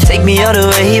homicide. Take me all the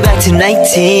way back to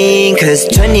 19, cause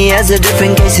 20 has a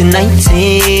different case in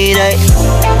 19. Ay.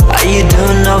 How you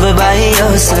doing over by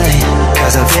your side?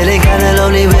 Cause I'm feeling kinda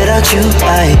lonely without you.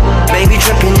 Ay. Maybe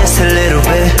tripping just a little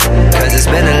bit, cause it's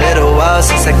been a little while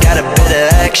since I got a bit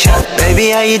of action.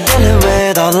 Baby, how you dealing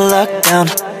with all the lockdown?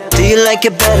 Do you like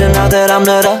it better now that I'm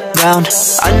not around?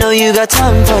 I know you got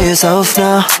time for yourself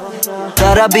now.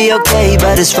 Thought I'd be okay,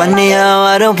 but it's funny how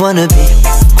I don't wanna be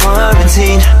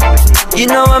quarantined. You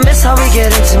know I miss how we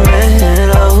get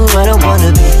intimate. Oh, I don't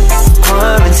wanna be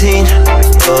quarantined.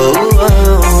 Oh, oh,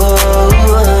 oh, oh.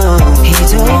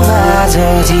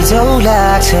 지도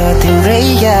लाग्छ तिम्रै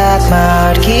यादमा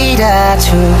अड्किरहेको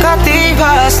छु कति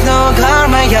बस्नु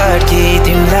घरमा अड्की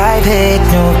तिमीलाई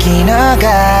भेट्नु किन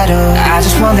गाह्रो I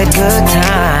just want that good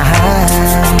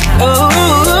time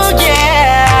Oh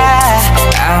yeah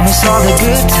I miss all the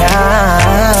good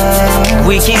time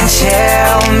We can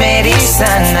chill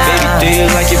medicine now Baby, do you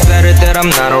like it better that I'm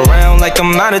not around? Like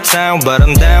I'm out of town, but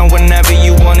I'm down whenever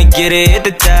you wanna get it, hit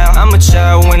the dial. I'm a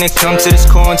child when it comes to this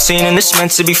quarantine, and it's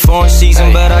meant to be foreign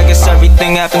season, but I guess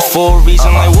everything happens for a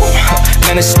reason. Like whoop,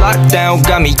 man, it's locked down,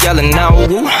 got me yelling out.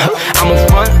 Woo. I'ma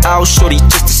run out, shorty,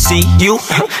 just to see you.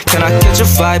 Can I catch a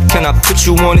vibe? Can I put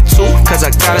you on it too? Cause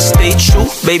I gotta stay true,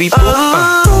 baby. Boo.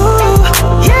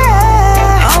 Oh,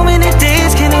 yeah. How many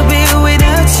days can I be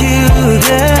without you,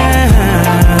 girl?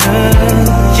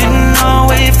 You know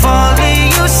if only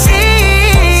you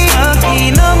see Stuck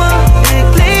너무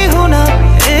quickly हुन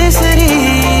यसरी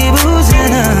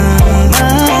बुझेन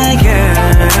my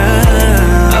girl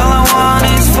All I want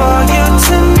is for you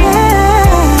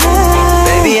tonight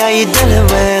Baby, how you dealing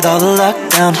with all the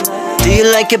lockdown? Do you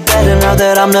like it better now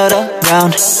that I'm not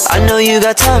around? I know you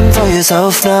got time for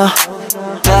yourself now.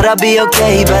 Thought I'd be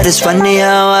okay, but it's funny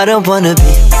how I don't wanna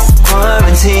be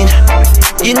quarantined.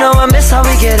 You know I miss how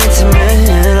we get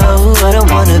intimate. Oh, I don't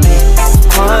wanna be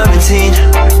quarantined.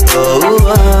 Oh, oh,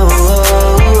 oh,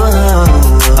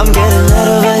 oh. I'm getting out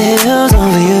of my heels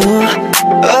over you.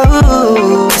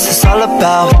 Oh, what's this all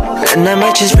about? And I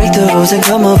might just break the rules and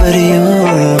come over to you.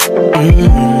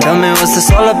 Tell me what's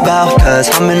this all about? Cause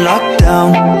I'm in lockdown,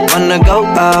 wanna go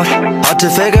out, hard to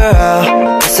figure out.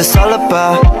 What's this all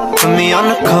about? Put me on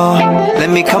the call, let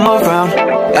me come around.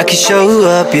 I can show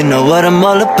up, you know what I'm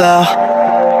all about.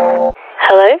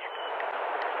 Hello?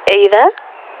 Are you there?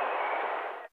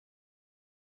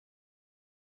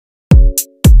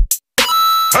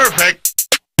 Perfect.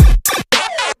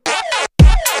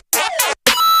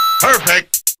 Perfect.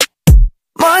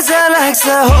 मजा लाग्छ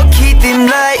हो कि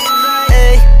तिमीलाई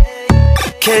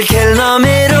खेल खेल्न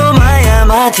मेरो माया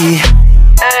माथि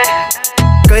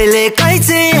कहिले काहीँ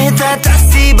चाहिँ यता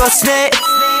टाँसी बस्ने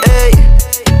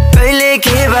कहिले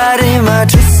के बारेमा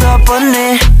ठुस्स पर्ने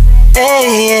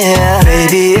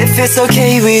Baby, if it's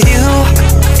okay with you,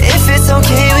 if it's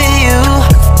okay with you,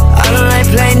 I don't like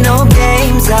playing no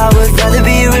games, I would rather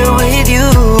be real with you.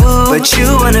 But you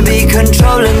wanna be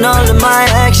controlling all of my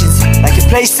actions, like a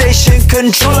PlayStation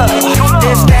controller.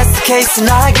 If that's the case, then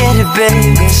I get it,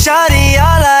 baby. Shawty,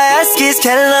 all I ask is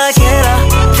KHELA, KHELA,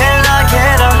 KHELA,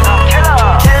 KHELA,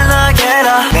 KHELA,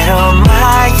 KHELA. Pero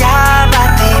maya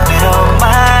mati, pero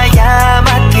maya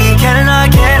mati. KHELA,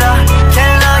 KHELA,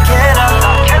 KHELA, KHELA,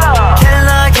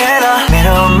 KHELA, KHELA.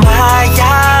 Pero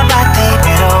maya mati,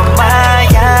 pero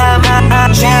maya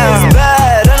mati. She is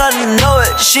bad, and I know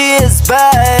it. She is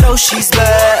bad, oh she's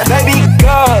bad. Baby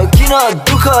girl, किन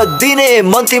दुख दिने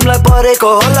मन तिमीलाई परेको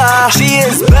होला. She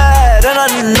is bad, and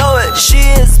I know it. She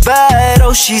is bad,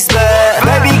 oh she's bad.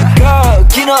 Baby girl,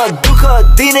 किन दुख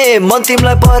दिने मन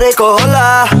तिमीलाई परेको होला.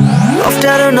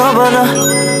 अप्ठ्यारो नबन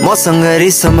मसँग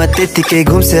रिसमा त्यतिकै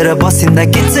घुम्सेर बसिन्दा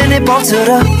के चाहिँ नै पाउँछ र,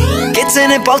 के चाहिँ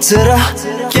नै पाउँछ र.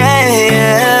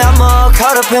 Yeah, I'm all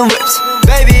caught up in whips.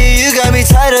 Baby, you got me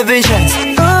tied up in chains.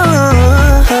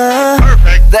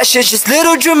 That shit's just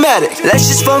little dramatic. Let's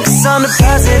just focus on the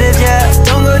positive, yeah.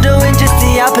 Don't go doing just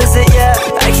the opposite, yeah.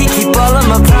 I can keep keep all of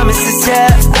my promises, yeah.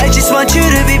 I just want you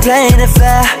to be playing it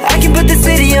fair. I can put the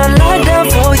city on lockdown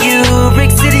for you.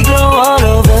 Brick City glow all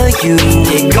over you.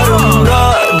 이걸음으로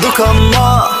누구모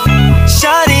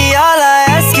Shawty, all I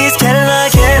ask is KHELA,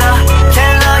 KHELA,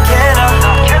 KHELA, KHELA,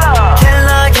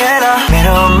 KHELA, KHELA.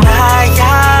 Pero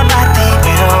maya mati,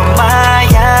 pero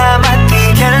maya mati.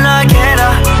 KHELA, KHELA,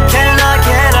 KHELA,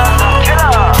 KHELA,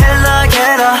 KHELA,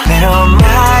 KHELA. Pero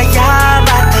maya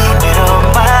mati, pero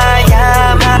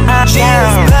maya mati. She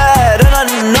is bad and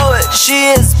I know it. She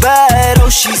is bad, oh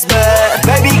she's bad.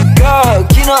 Baby girl,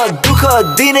 kina duka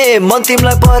dine mantim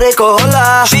like pareko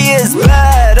hola. She is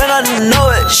bad and I know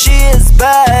it. She is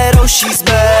bad, oh she's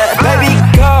bad. Baby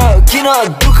girl, kina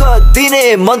duka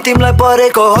dine mantim like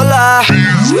pareko hola.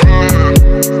 She's bad,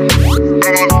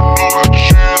 and I know that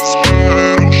she's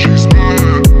bad, oh she's bad.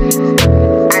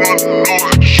 And I know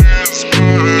that she's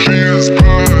bad, she is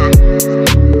bad.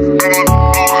 And I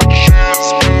know that she's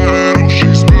bad, oh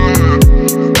she's bad.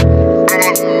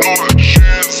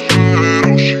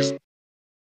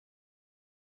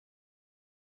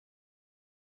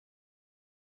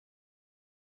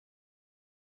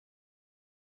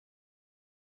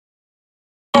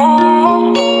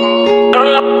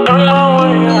 And I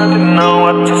know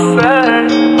that she's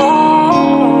bad, oh she's bad.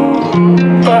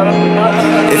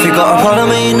 If you got a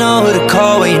problem and you know who to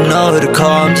call, well you know who to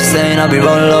call. I'm just saying I'll be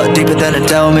rolling a lot deeper than a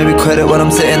down. Maybe credit when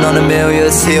I'm sitting on a meal.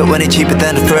 You'll see it when it's cheaper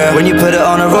than a thrill. When you put it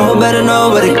on a roll, better know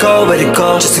where to go, where to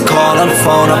go. Just a call on the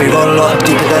phone, I'll be rolling a lot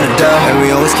deeper than a down. And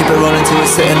we always keep it rolling till we're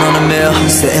sitting on a meal.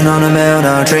 Sitting on a meal,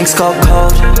 now drinks got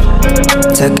cold.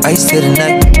 Take ice to the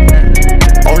neck.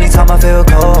 Only time I feel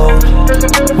cold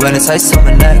when it's ice on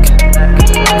my neck.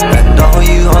 And all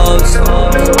you hoes,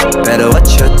 better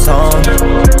watch your tone.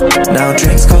 Now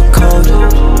drinks got cold.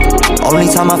 Only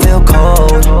time I feel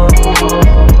cold.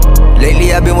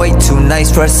 Lately I've been way too nice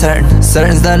for certain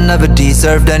that never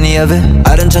deserved any of it.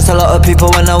 I done trust a lot of people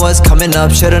when I was coming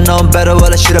up. Should've known better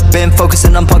what I should've been.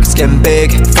 Focusing on pockets getting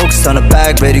big, focused on a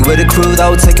bag, ready with a crew that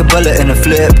would take a bullet in a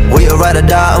flip. We a ride or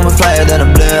die and we're flyer than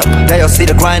a blimp. They all see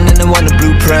the grind and they want the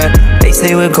blueprint. They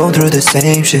say we're going through the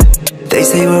same shit. They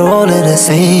say we're all in the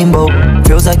same boat.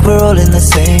 Feels like we're all in the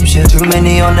same shit. Too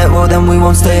many on that road, then we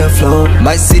won't stay afloat.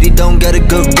 My city don't get a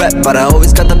good rep, but I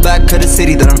always got the back of the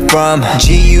city that I'm from.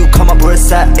 GU, come up where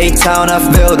it's at, A-Town, I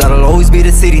feel that'll always be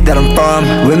the city that I'm from.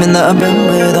 Women that I've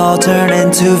been with all turn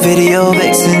into video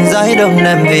vixens. I don't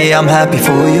envy, I'm happy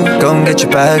for you. Go and get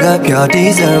your bag up, y'all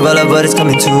deserve all of what is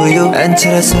coming to you. And to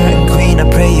that certain queen, I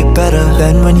pray you better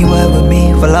than when you were with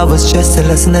me. Well, I was just a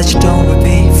lesson that you don't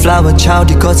repeat. Flower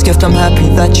child, you God's gift, I'm happy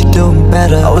that you're doing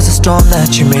better. I was a storm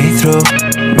that you made through,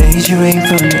 made you rain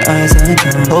from your eyes and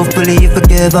drown. Hopefully you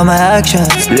forgive all my actions.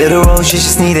 Little rose, you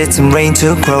just needed some rain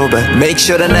to grow. But make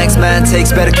sure the next man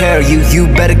takes better care of you. You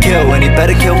better kill and he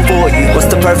better kill for you. What's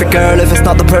the perfect girl if it's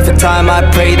not the perfect time? I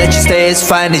pray that you stay as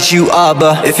fine as you are.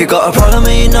 But if you got a problem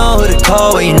and you know who to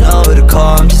call, well you know who to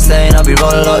call. I'm just saying I'll be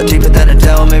rolling a lot deeper than a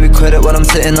down. Maybe quit it when I'm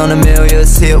sitting on a meal. You'll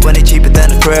see it when it's cheaper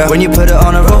than a thrill. When you put it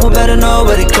on a roll, better know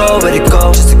where to go, where to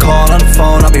go. Just a call on the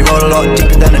phone, I'll be rolling a lot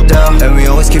deeper than a down. And we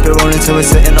always keep it rolling till we're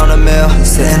sitting on a meal.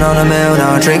 Sitting on a meal,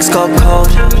 now our drinks got cold.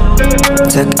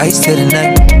 Took ice to the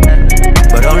neck,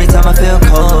 but only time I feel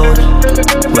cold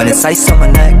when it's ice on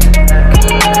my neck.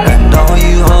 And all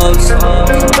you hoes,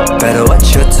 better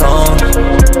watch your tone.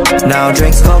 Now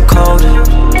drinks got cold,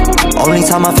 only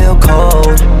time I feel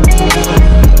cold.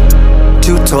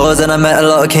 2 tours and I met a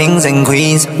lot of kings and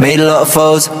queens. Made a lot of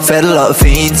foes, fed a lot of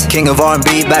fiends. King of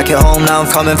R&B back at home, now I'm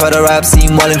coming for the rap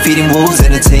scene while I'm feeding wolves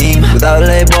in a team. Without a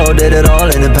label, did it all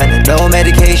independent. No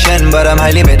medication, but I'm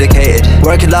highly medicated.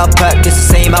 Working loud practice, the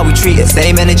same how we treat it.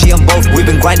 Same energy on both, we've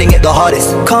been grinding it the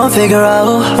hardest. Can't figure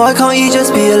out, why can't you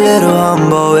just be a little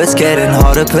humble? It's getting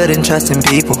harder putting trust in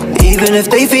people, even if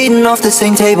they feeding off the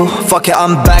same table. Fuck it,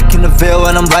 I'm back in the Ville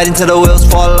and I'm riding till the wheels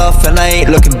fall off and I ain't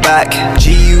looking back.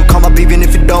 GU, come up even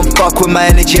if you don't fuck with my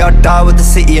energy, I'll die with the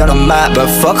city on a map. But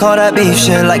fuck all that beef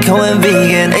shit, like going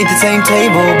vegan. Ain't the same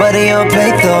table, but in your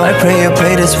plate though. I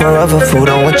pray this forever, fool,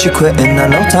 don't want you quitting. I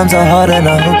know times are hard and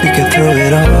I hope you get through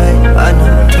it alright. I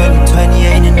know 2020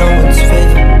 ain't in no one's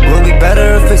favor. We'll be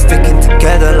better if we're sticking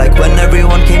together, like when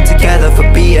everyone came together for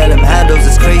BLM handles.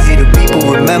 It's crazy that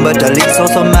people remember, deletes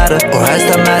also matter. Or has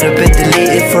that matter been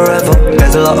deleted forever?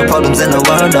 There's a lot of problems in the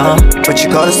world, but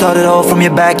you gotta start it all from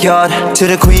your backyard. To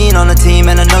the queen on the team,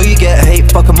 and I know you get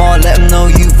hate, fuck them all, let them know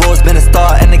you've always been a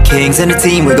star. And the kings and the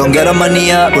team, we're gon' get our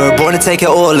money up. We're born to take it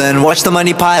all and watch the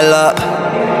money pile up.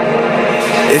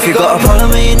 If you got a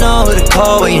problem, then you know who to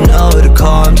call. When you know who to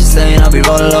call, I'm just saying I'll be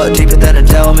rolling a lot deeper than a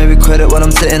Dell. Maybe quit it when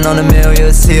I'm sitting on a meal.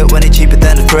 You'll see it when it's cheaper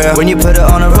than a thrill. When you put it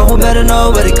on a roll, better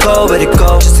know where to go, where to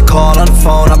go. Just a call on the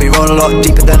phone, I'll be rolling a lot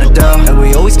deeper than a Dell. And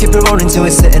we always keep it rolling till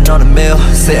we're sitting on a meal.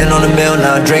 Sitting on a meal,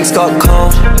 now drinks got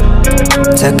cold.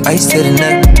 Take ice to the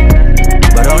neck,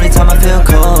 but only time I feel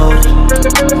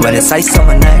cold when it's ice on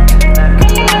my neck.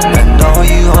 And all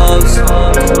you hoes,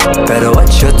 better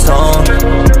watch your tone.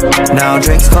 Now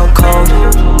drinks got cold,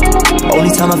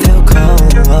 only time I feel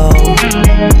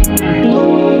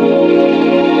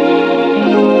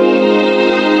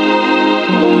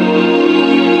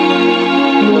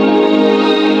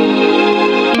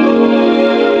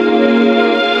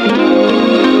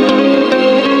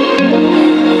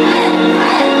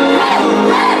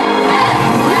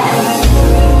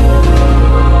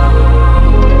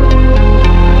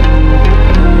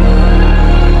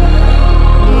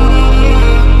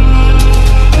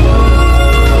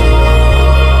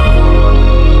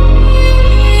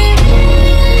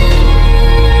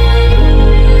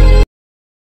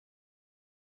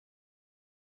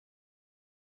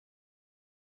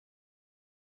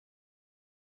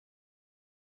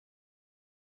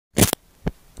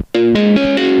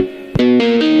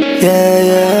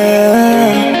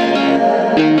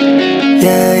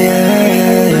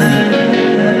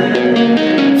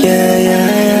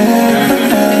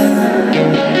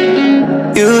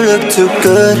too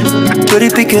good. Would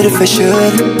it be good if I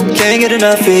should? Can't get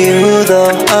enough of you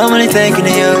though. I'm only thinking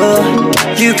of you.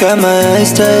 You got my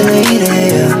eyes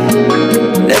dilated.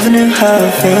 Never knew how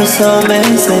it felt so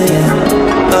amazing.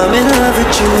 I'm in love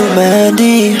with you,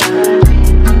 Mandy.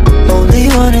 Only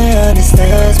one that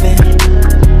understands me.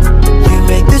 You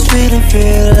make this feeling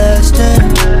feel lasting.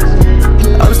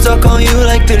 I'm stuck on you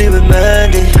like Billy with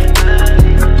Mandy.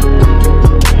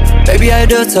 Baby, I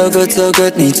do so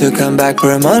good, need to come back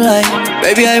for more life.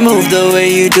 Baby, I move the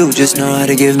way you do, just know how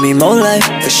to give me more life.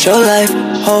 A show life,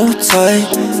 hold tight.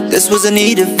 This was a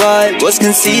needed vibe, was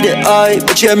conceited,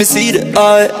 but you had me seated,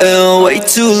 I am way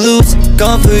too loose,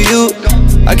 gone for you.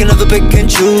 I can never pick and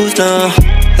choose now.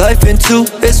 Life in two,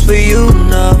 it's for you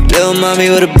now. Little mommy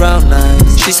with a brown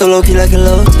eyes, she's so low-key like a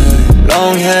low tide.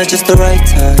 Long hair, just the right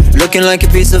type, looking like a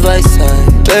piece of ice.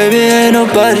 Baby, ain't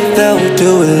nobody that would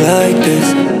do it like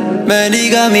this. Mandy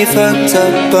got me fucked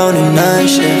up on a night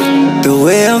shift. The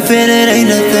way I'm feeling ain't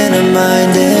nothing I'm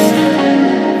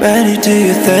minding. Mandy, do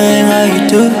your thing, how you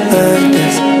do like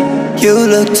this. You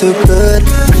look too good,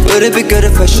 would it be good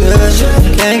if I should?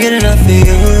 Can't get enough of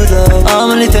you though,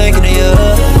 I'm only thinking of you.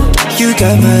 You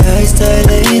got my eyes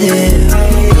dilated.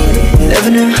 Never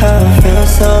knew how it felt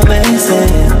so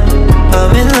amazing.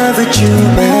 I'm in love with you,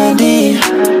 Mandy.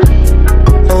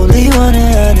 Only one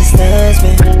that understands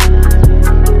me.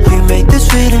 Make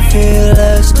this feeling feel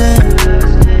lasting.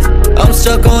 I'm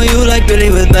stuck on you like Billy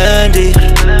with Mandy.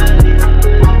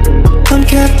 I'm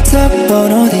kept up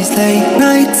on all these late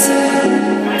nights.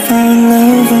 Found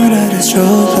love under the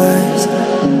strobe lights.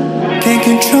 Can't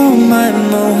control my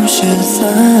emotions.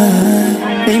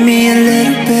 Need me a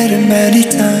little bit of Mandy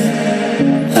time.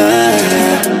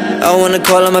 I wanna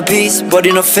call on my piece,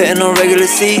 body not fitting on regular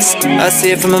seats. I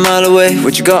see it from a mile away,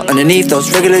 what you got underneath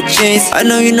those regular jeans. I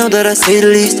know you know that I say the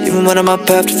least, even when I'm up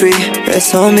after free.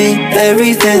 It's on me,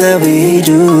 everything that we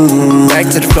do. Back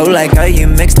to the flow like how you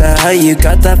mix that, how you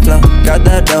got that flow, got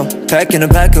that dough. Packing a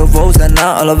pack of woes that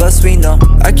not all of us we know.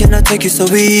 I cannot take you so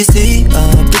easy,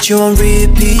 put you on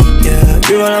repeat, yeah.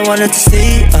 You're all I wanted to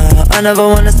see, I never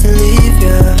want us to leave,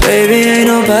 yeah. Baby, ain't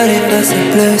nobody that's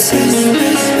a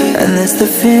blessing. And that's the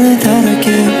feeling that I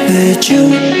get with you.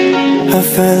 I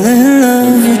fell in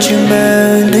love with you,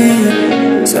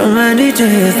 Mandy. So Mandy, do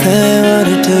your thing,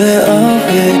 wanna do it all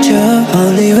with you.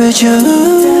 Only with you.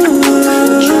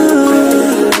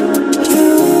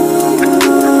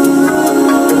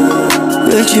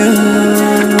 With you.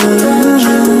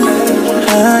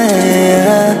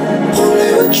 Only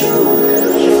with you.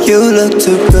 You look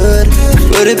too good,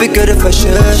 would it be good if I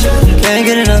should? Can't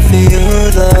get enough of you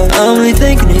though, I'm only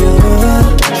thinking of you.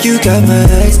 You got my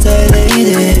eyes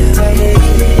dilated.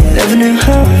 Never knew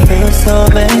how it felt so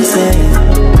amazing.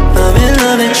 I'm in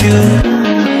love with you,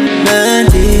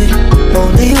 Mandy.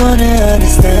 Only one that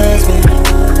understands me.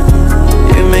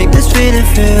 You make this feeling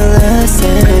feel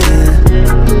lasting.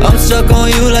 I'm stuck on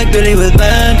you like Billy with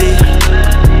Mandy.